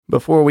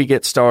Before we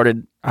get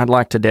started, I'd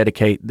like to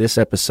dedicate this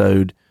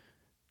episode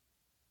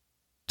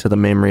to the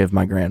memory of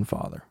my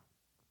grandfather,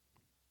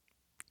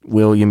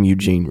 William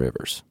Eugene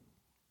Rivers,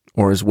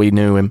 or as we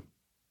knew him,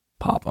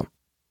 Papa.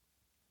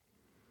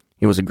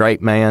 He was a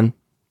great man,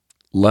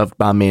 loved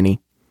by many,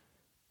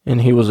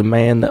 and he was a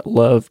man that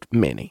loved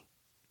many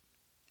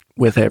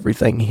with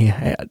everything he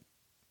had.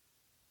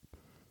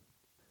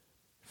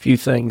 Few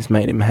things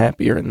made him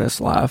happier in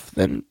this life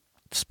than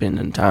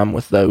spending time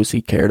with those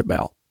he cared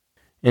about,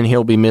 and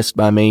he'll be missed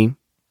by me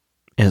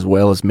as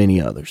well as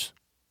many others.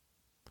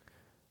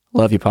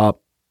 Love you, Pop.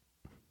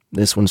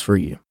 This one's for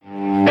you.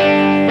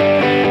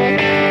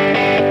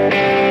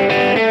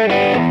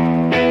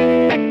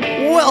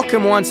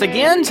 Welcome once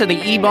again to the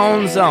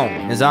E-Bone Zone,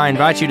 as I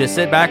invite you to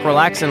sit back,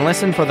 relax, and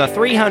listen for the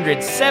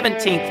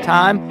 317th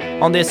time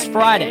on this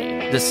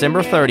Friday,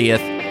 December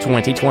 30th,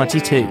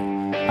 2022.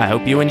 I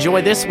hope you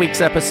enjoy this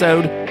week's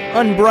episode,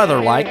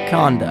 Unbrotherlike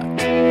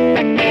Conduct.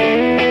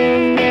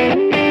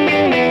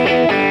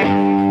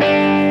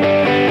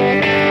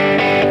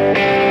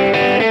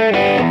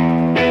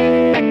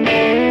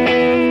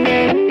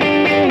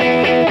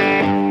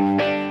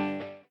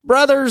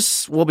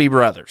 Brothers will be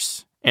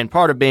brothers. And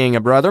part of being a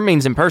brother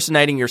means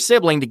impersonating your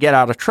sibling to get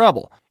out of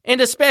trouble.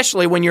 And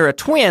especially when you're a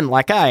twin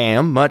like I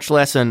am, much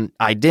less an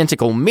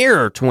identical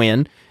mirror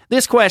twin,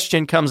 this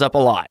question comes up a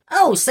lot.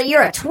 Oh, so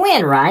you're a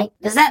twin, right?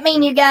 Does that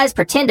mean you guys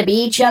pretend to be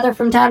each other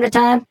from time to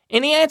time?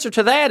 And the answer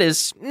to that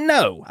is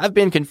no. I've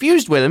been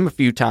confused with him a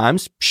few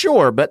times,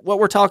 sure, but what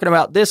we're talking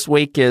about this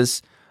week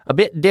is a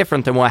bit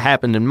different than what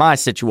happened in my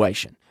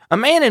situation. A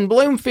man in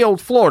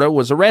Bloomfield, Florida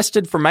was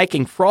arrested for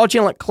making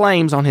fraudulent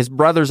claims on his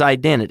brother's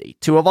identity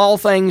to, of all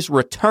things,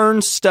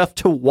 return stuff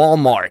to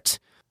Walmart.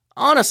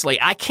 Honestly,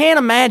 I can't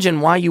imagine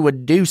why you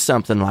would do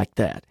something like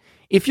that.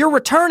 If you're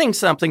returning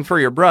something for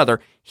your brother,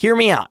 hear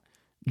me out.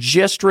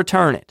 Just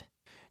return it.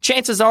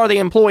 Chances are the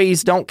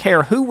employees don't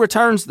care who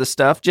returns the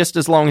stuff just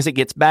as long as it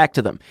gets back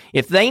to them.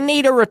 If they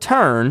need a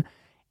return,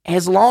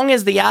 as long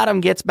as the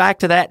item gets back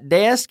to that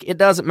desk, it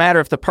doesn't matter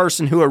if the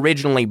person who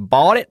originally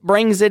bought it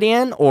brings it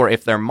in, or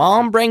if their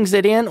mom brings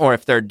it in, or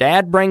if their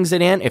dad brings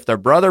it in, if their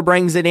brother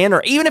brings it in,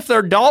 or even if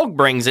their dog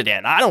brings it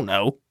in. I don't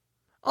know.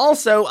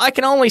 Also, I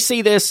can only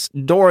see this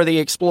Dora the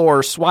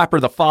Explorer, Swiper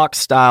the Fox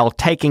style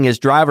taking his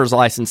driver's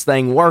license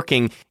thing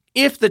working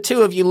if the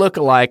two of you look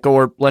alike,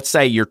 or let's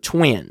say you're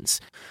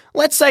twins.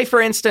 Let's say, for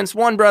instance,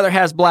 one brother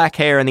has black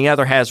hair and the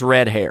other has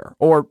red hair.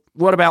 Or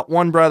what about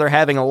one brother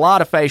having a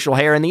lot of facial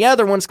hair and the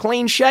other one's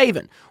clean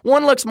shaven?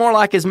 One looks more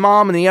like his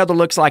mom and the other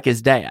looks like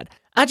his dad.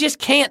 I just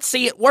can't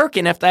see it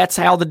working if that's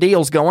how the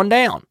deal's going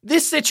down.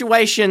 This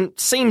situation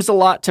seems a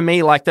lot to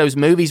me like those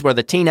movies where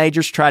the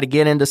teenagers try to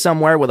get into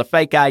somewhere with a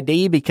fake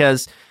ID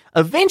because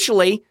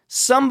eventually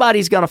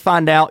somebody's going to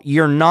find out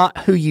you're not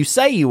who you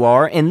say you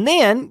are, and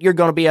then you're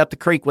going to be up the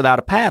creek without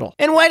a paddle.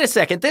 And wait a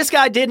second, this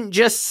guy didn't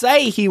just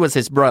say he was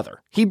his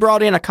brother. He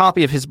brought in a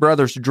copy of his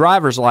brother's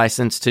driver's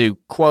license to,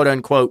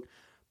 quote-unquote,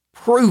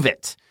 prove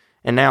it.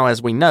 And now,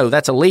 as we know,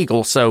 that's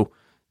illegal, so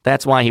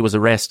that's why he was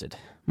arrested.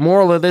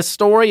 Moral of this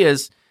story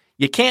is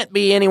you can't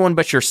be anyone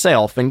but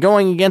yourself, and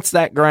going against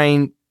that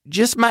grain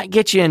just might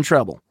get you in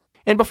trouble.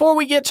 And before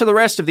we get to the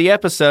rest of the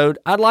episode,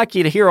 I'd like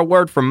you to hear a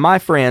word from my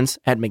friends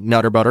at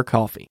McNutter Butter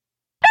Coffee.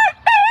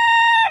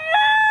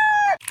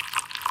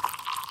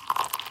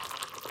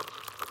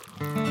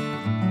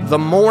 The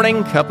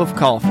morning cup of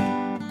coffee.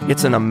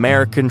 It's an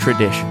American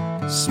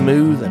tradition,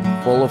 smooth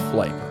and full of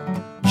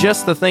flavor.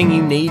 Just the thing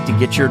you need to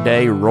get your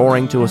day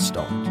roaring to a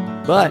start.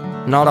 But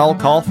not all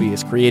coffee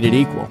is created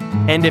equal.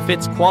 And if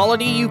it's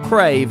quality you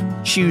crave,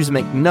 choose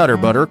McNutter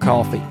Butter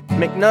Coffee.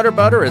 McNutter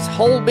Butter is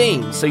whole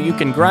beans, so you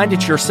can grind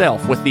it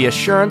yourself with the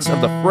assurance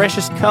of the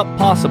freshest cup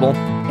possible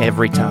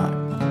every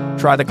time.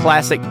 Try the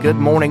classic Good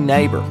Morning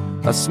Neighbor,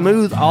 a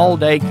smooth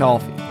all-day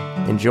coffee.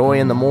 Enjoy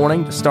in the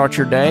morning to start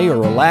your day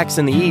or relax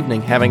in the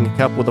evening having a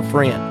cup with a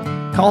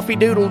friend. Coffee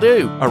Doodle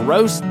Doo, a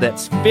roast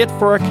that's fit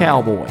for a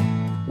cowboy,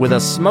 with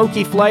a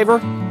smoky flavor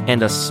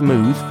and a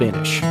smooth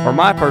finish. Or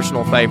my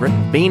personal favorite,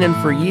 Beanin'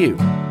 for You,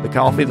 the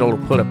coffee that'll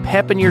put a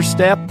pep in your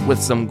step with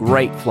some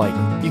great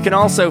flavor. You can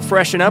also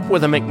freshen up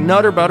with a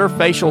McNutter Butter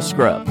facial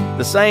scrub.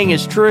 The saying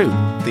is true.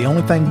 The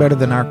only thing better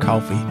than our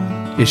coffee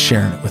is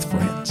sharing it with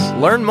friends.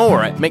 Learn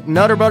more at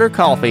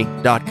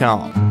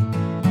McNutterButterCoffee.com.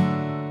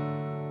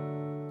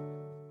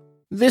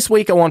 This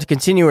week, I want to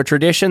continue a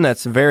tradition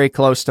that's very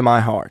close to my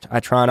heart. I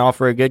try and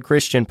offer a good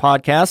Christian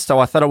podcast, so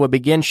I thought I would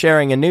begin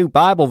sharing a new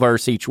Bible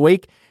verse each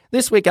week.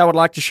 This week, I would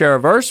like to share a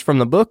verse from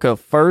the book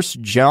of 1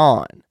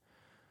 John.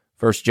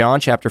 1 John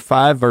chapter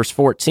 5, verse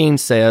 14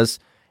 says,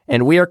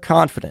 "And we are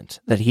confident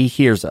that he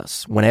hears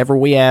us whenever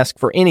we ask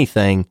for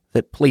anything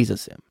that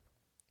pleases him."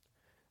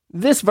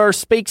 This verse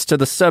speaks to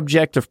the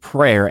subject of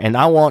prayer, and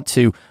I want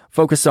to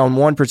focus on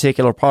one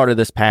particular part of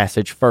this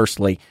passage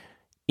firstly.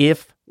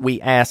 If we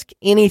ask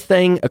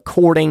anything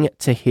according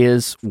to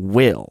his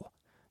will.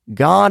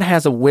 God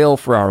has a will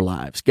for our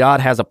lives. God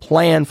has a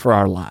plan for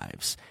our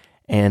lives.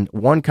 And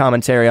one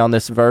commentary on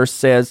this verse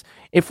says,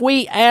 if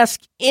we ask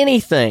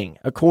anything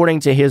according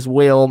to his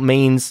will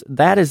means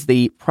that is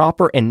the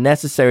proper and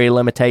necessary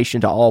limitation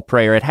to all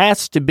prayer. It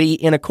has to be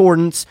in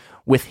accordance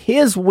with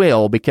his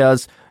will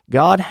because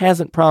God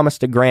hasn't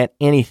promised to grant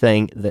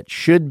anything that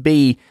should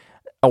be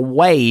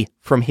away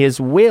from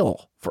his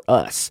will for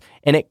us.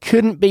 And it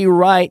couldn't be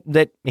right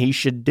that he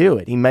should do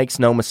it. He makes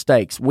no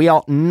mistakes. We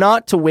ought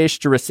not to wish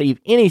to receive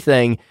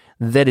anything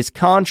that is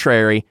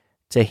contrary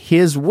to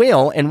his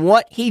will and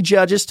what he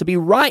judges to be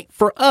right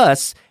for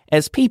us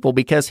as people,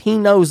 because he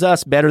knows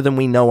us better than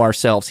we know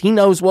ourselves. He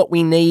knows what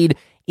we need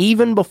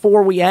even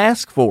before we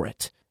ask for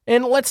it.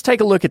 And let's take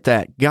a look at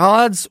that.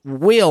 God's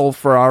will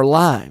for our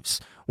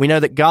lives. We know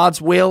that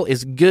God's will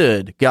is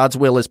good. God's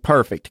will is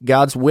perfect.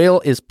 God's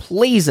will is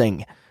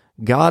pleasing.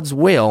 God's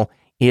will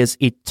is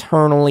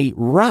eternally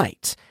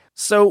right.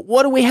 So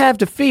what do we have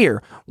to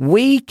fear?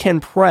 We can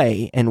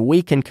pray and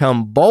we can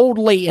come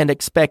boldly and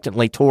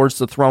expectantly towards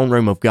the throne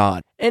room of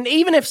God. And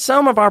even if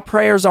some of our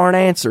prayers aren't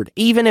answered,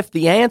 even if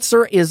the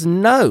answer is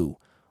no,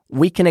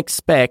 we can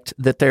expect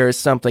that there is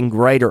something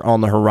greater on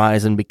the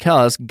horizon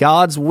because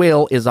God's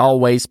will is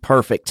always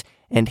perfect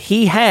and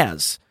he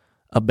has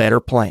a better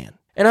plan.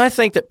 And I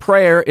think that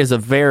prayer is a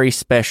very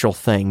special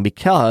thing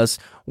because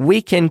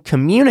we can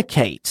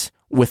communicate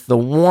with the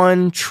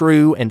one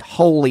true and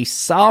holy,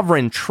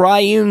 sovereign,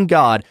 triune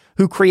God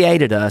who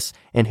created us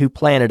and who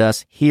planted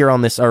us here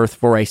on this earth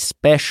for a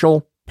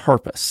special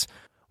purpose.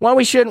 Why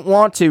we shouldn't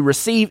want to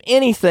receive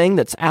anything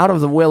that's out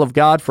of the will of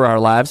God for our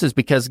lives is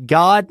because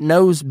God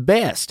knows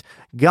best.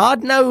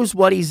 God knows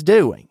what he's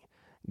doing.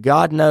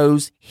 God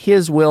knows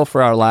his will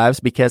for our lives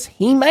because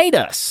he made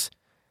us,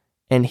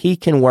 and he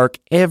can work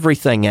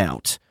everything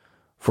out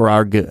for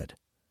our good.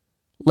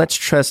 Let's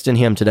trust in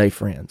him today,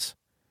 friends,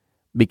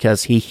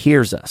 because he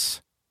hears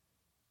us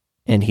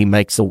and he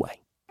makes a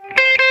way.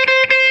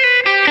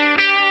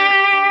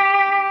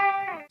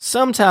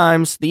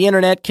 Sometimes the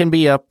internet can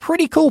be a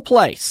pretty cool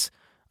place.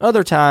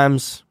 Other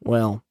times,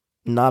 well,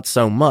 not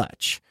so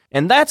much.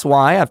 And that's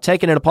why I've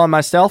taken it upon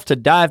myself to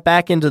dive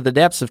back into the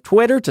depths of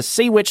Twitter to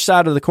see which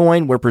side of the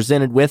coin we're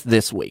presented with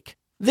this week.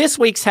 This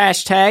week's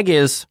hashtag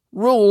is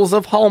Rules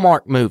of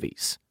Hallmark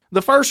Movies.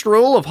 The first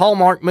rule of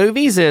Hallmark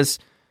movies is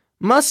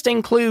must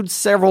include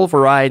several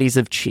varieties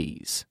of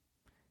cheese.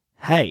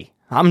 Hey,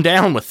 I'm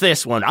down with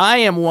this one. I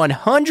am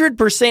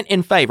 100%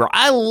 in favor.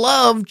 I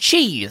love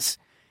cheese.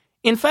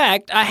 In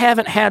fact, I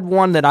haven't had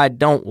one that I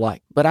don't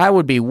like, but I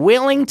would be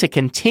willing to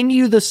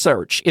continue the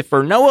search if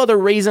for no other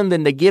reason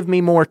than to give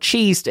me more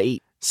cheese to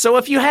eat. So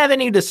if you have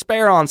any to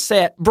spare on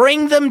set,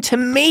 bring them to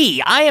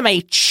me. I am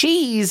a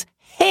cheese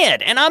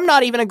head, and I'm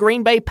not even a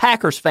Green Bay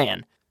Packers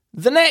fan.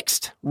 The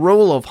next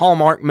rule of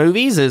Hallmark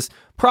movies is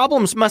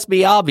problems must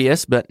be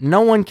obvious, but no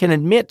one can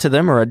admit to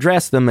them or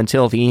address them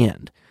until the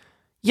end.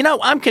 You know,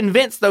 I'm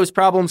convinced those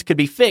problems could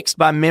be fixed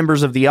by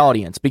members of the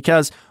audience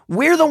because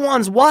we're the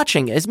ones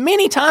watching. As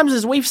many times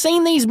as we've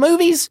seen these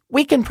movies,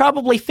 we can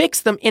probably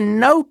fix them in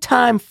no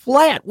time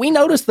flat. We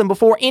notice them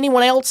before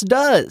anyone else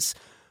does.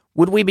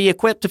 Would we be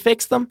equipped to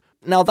fix them?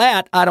 Now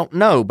that, I don't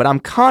know, but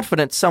I'm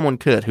confident someone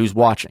could who's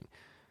watching.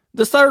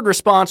 The third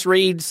response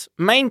reads,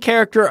 main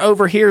character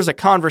overhears a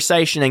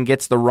conversation and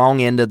gets the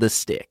wrong end of the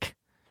stick.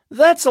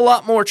 That's a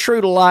lot more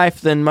true to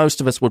life than most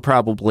of us would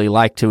probably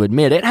like to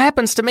admit. It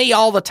happens to me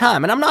all the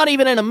time, and I'm not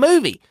even in a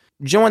movie.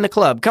 Join the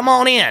club. Come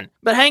on in.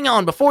 But hang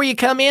on, before you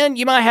come in,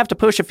 you might have to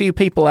push a few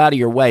people out of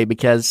your way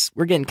because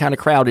we're getting kind of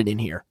crowded in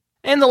here.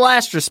 And the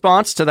last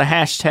response to the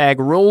hashtag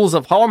Rules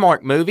of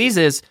Hallmark Movies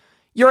is,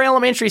 your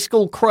elementary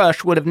school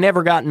crush would have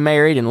never gotten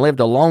married and lived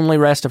a lonely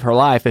rest of her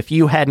life if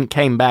you hadn't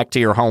came back to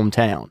your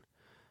hometown.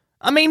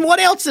 I mean,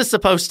 what else is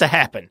supposed to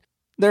happen?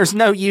 There's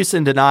no use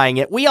in denying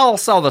it. We all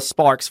saw the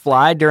sparks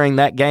fly during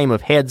that game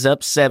of Heads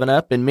Up,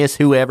 7-Up in Miss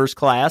Whoever's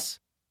class.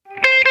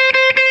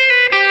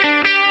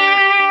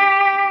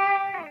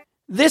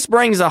 This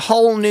brings a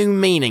whole new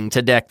meaning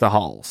to Deck the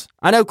Halls.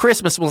 I know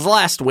Christmas was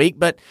last week,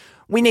 but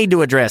we need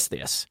to address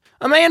this.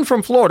 A man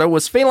from Florida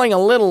was feeling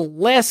a little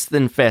less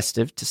than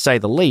festive, to say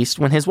the least,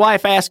 when his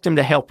wife asked him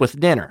to help with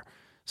dinner.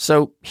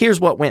 So here's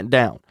what went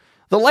down.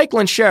 The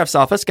Lakeland Sheriff's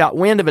Office got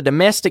wind of a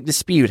domestic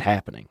dispute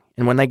happening.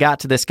 And when they got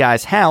to this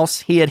guy's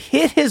house, he had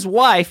hit his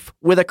wife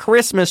with a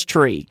Christmas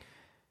tree.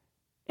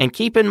 And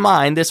keep in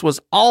mind, this was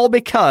all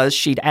because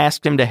she'd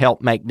asked him to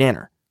help make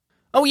dinner.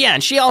 Oh yeah,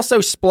 and she also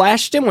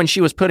splashed him when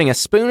she was putting a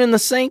spoon in the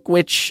sink,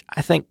 which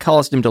I think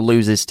caused him to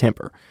lose his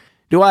temper.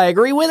 Do I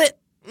agree with it?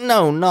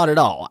 No, not at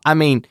all. I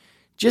mean,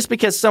 just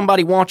because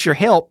somebody wants your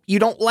help, you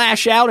don't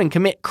lash out and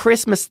commit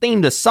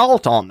Christmas-themed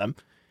assault on them.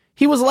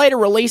 He was later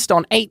released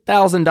on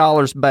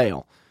 $8,000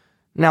 bail.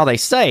 Now, they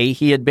say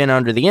he had been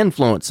under the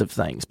influence of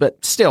things,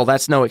 but still,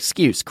 that's no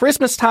excuse.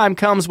 Christmas time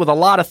comes with a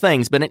lot of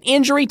things, but an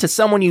injury to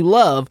someone you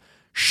love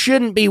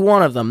shouldn't be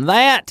one of them.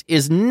 That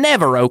is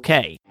never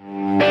okay.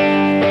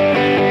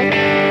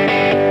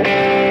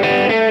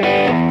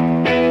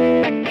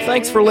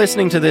 Thanks for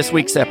listening to this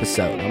week's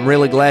episode. I'm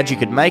really glad you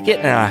could make it,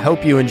 and I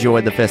hope you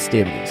enjoyed the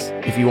festivities.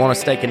 If you want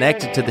to stay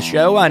connected to the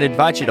show, I'd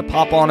invite you to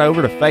pop on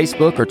over to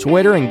Facebook or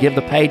Twitter and give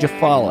the page a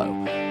follow.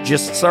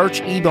 Just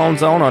search Ebone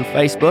Zone on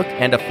Facebook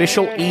and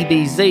Official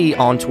EBZ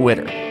on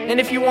Twitter.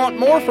 And if you want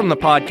more from the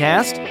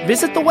podcast,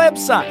 visit the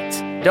website,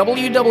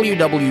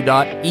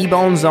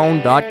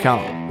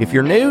 www.ebonezone.com. If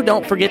you're new,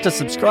 don't forget to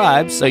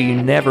subscribe so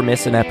you never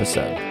miss an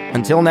episode.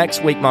 Until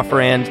next week, my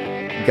friend,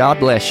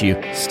 God bless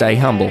you, stay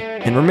humble,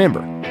 and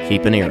remember,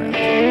 keep an ear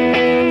out.